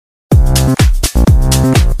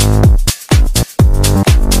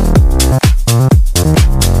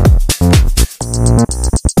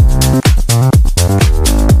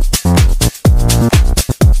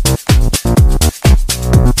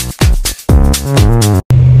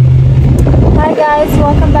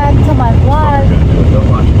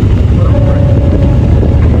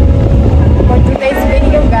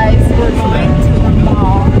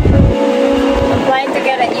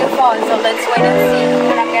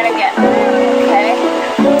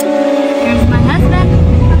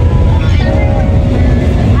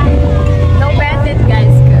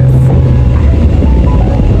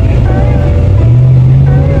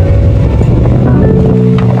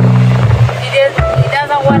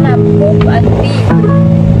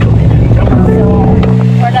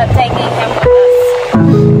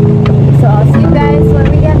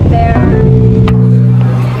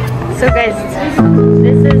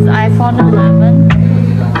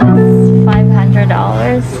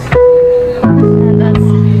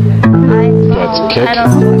kick? I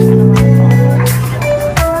don't know what kind of iPhone.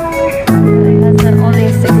 It has only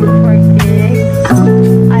 64 gigs.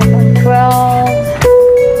 iPhone 12.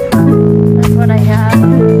 That's what I have.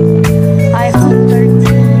 iPhone 13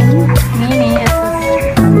 mini is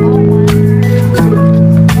a small one.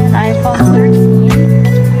 And iPhone 13.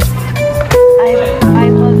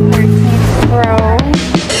 iPhone 13 Pro.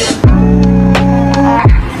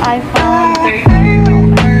 iPhone 13 Pro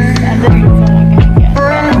Max. And this is what I'm gonna get.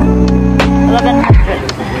 1100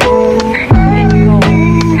 in gold.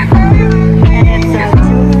 And it's a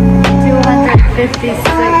 256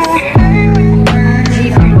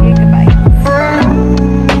 gigabytes.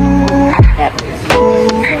 Yep.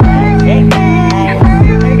 Hey guys,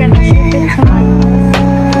 they're gonna ship it to my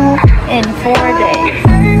house in 4 days.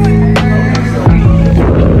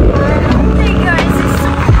 Hey guys, it's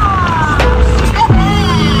so hot.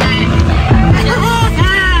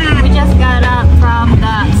 We just got up from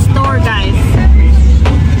the store, guys.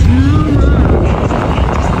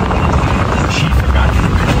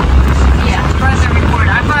 Yeah, brother report. I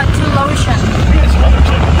bought 2 lotions.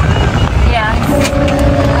 Yeah.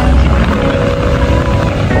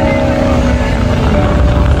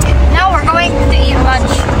 Now we're going to eat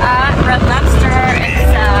lunch at Red Lobster.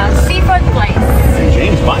 It's a seafood place.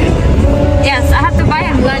 James buying. Yes, I have to buy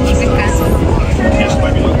him lunch because Yes,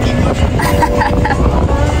 buy me lunch.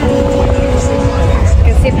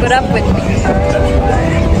 he put up with me.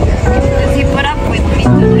 Because he put up with me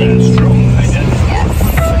today. Yes.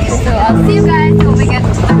 So I'll see you guys when we get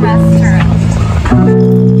to the restaurant.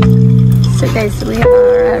 So guys, we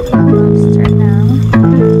are at Red Lobster now.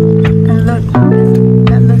 And look,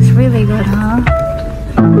 that looks really good, huh?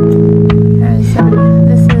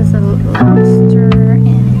 This is a lobster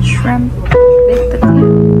and shrimp baked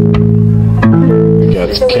potato. Yeah,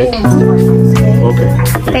 it's a kick. Okay.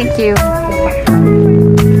 Thank you.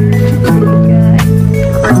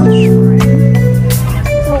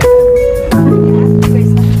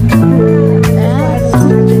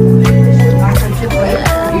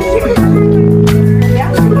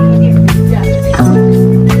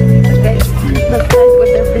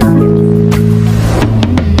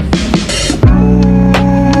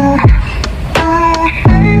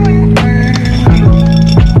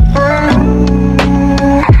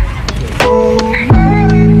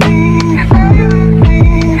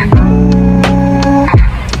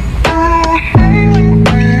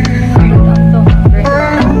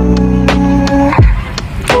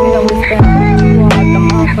 Grilled shrimp.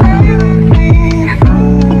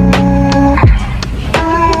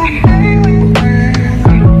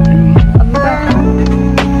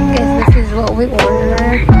 We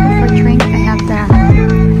ordered for drink. I have the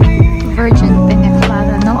virgin pina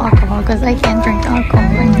colada, no alcohol, because I can't drink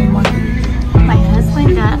alcohol anymore. My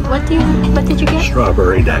husband got what did you get?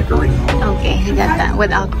 Strawberry daiquiri. Okay, he got that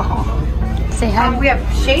with alcohol. Say hi.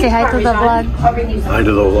 Say hi to the vlog. Hi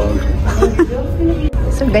to the vlog.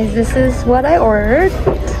 So guys, this is what I ordered.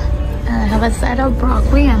 I have a side of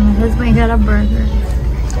broccoli and my husband got a burger.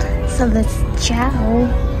 So let's chow.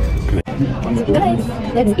 Guys,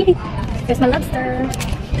 let's eat. Here's my lobster.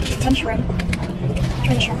 One shrimp.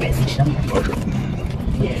 Try the shrimp, guys.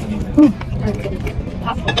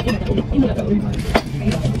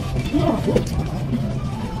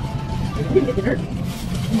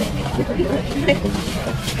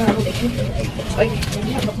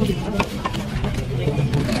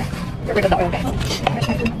 Get rid of the oil, guys.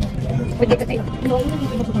 With the potato.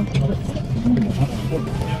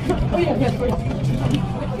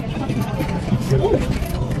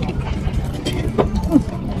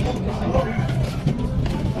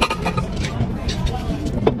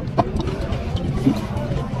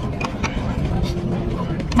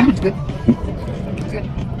 It's good. It's good.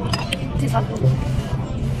 It's hot.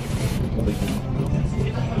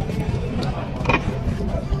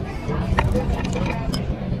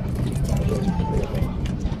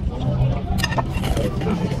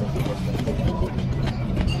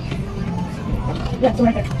 Yeah, it's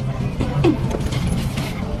right there.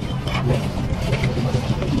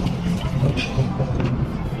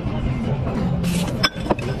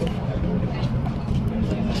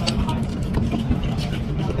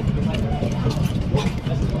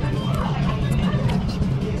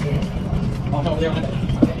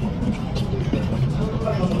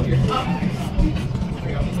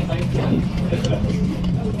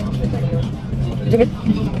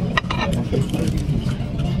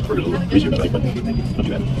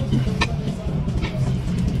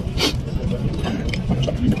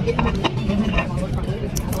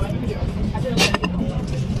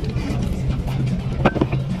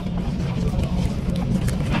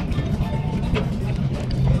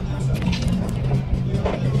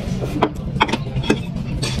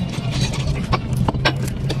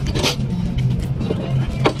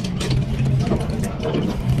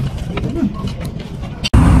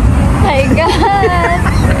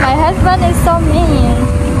 My husband is so mean.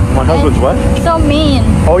 My husband's what? So mean.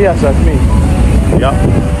 Oh yes, that's me. Yeah.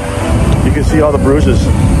 You can see all the bruises.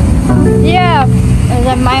 Yeah. And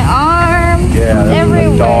then my arm. Yeah, that's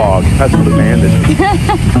everywhere. a dog. That's what a bandit.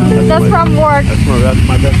 That's from work. That's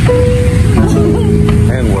my best friend.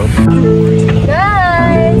 And work.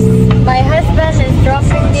 Guys, my husband is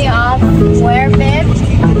dropping me off. Where, babe?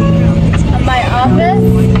 At my office.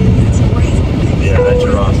 Yeah, that's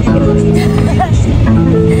your office.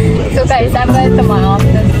 So guys, I'm going to my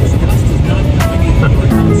office.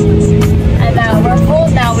 And we're full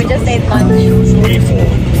now. We just ate lunch. Way full.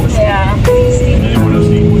 Yeah. Anyone else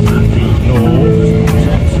eat? No.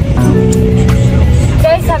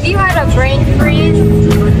 Guys, have you had a brain freeze?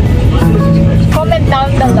 Comment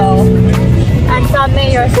down below and tell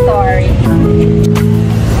me your story.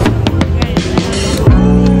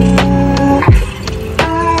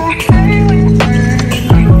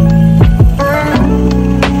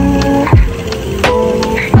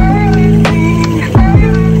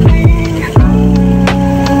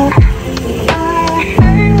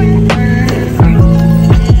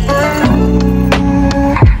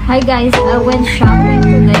 Hi guys, I went shopping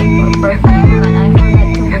today for perfume and I forgot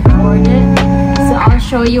to record it. So I'll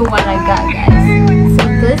show you what I got, guys. So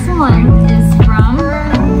this one is from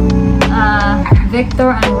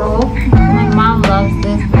Viktor and Rolf. My mom loves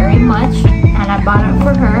this very much and I bought it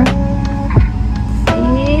for her.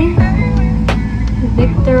 See?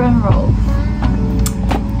 Viktor and Rolf.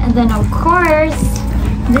 And then of course,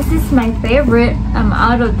 this is my favorite. I'm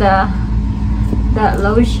out of that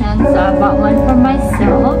lotion, so I bought one for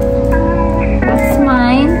myself. That's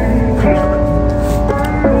mine.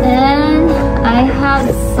 Then I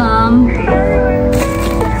have some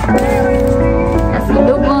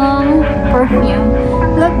Asalubong perfume.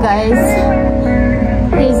 Look guys,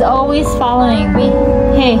 he's always following me.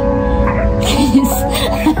 Hey, please.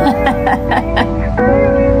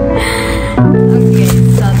 Okay,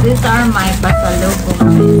 so these are my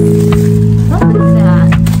Pasalubong. What is that?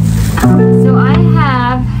 So I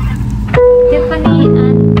have Tiffany and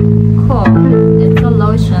Co. It's a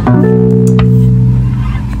lotion.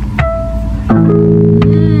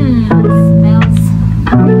 It smells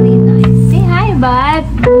really nice. Say hi, bud.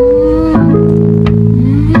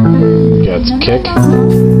 That's a kick.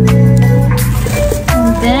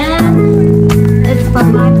 And then it's from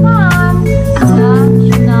my mom. The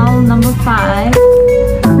Chanel number 5.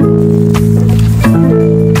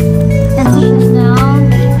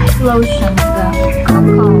 Lotion, the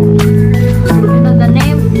Coco. You know the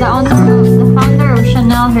name, the founder of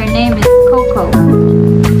Chanel, her name is Coco.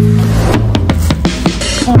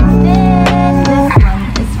 And then this one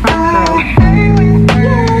is from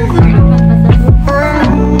Girl.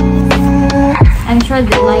 I'm sure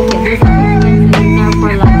they like it. This one is expensive. There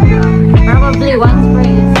for like probably one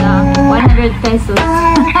spray is 100 pesos.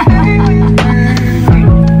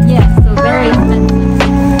 Yeah, so very expensive.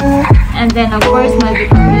 And then of course my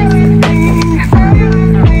Victoria's Secret.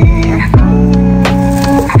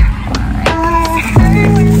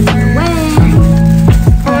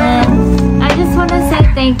 And I just want to say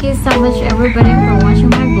thank you so much everybody for watching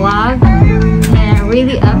my vlog. And I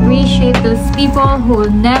really appreciate those people who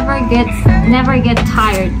never get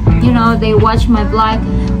tired. You know, they watch my vlog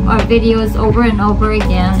or videos over and over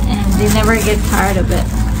again and they never get tired of it.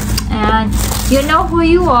 And you know who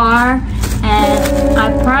you are. And I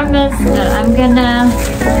promise that I'm gonna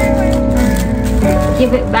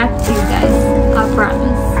give it back to you guys. I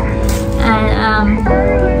promise. And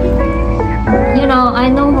you know, I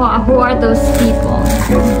know who are those people.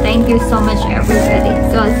 Thank you so much everybody.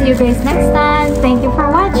 So I'll see you guys next time. Thank you for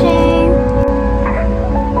watching.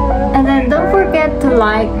 And then don't forget to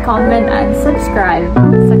like, comment, and subscribe.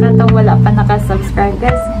 Sa katong wala pa nakasubscribe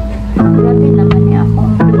guys. Grabe naman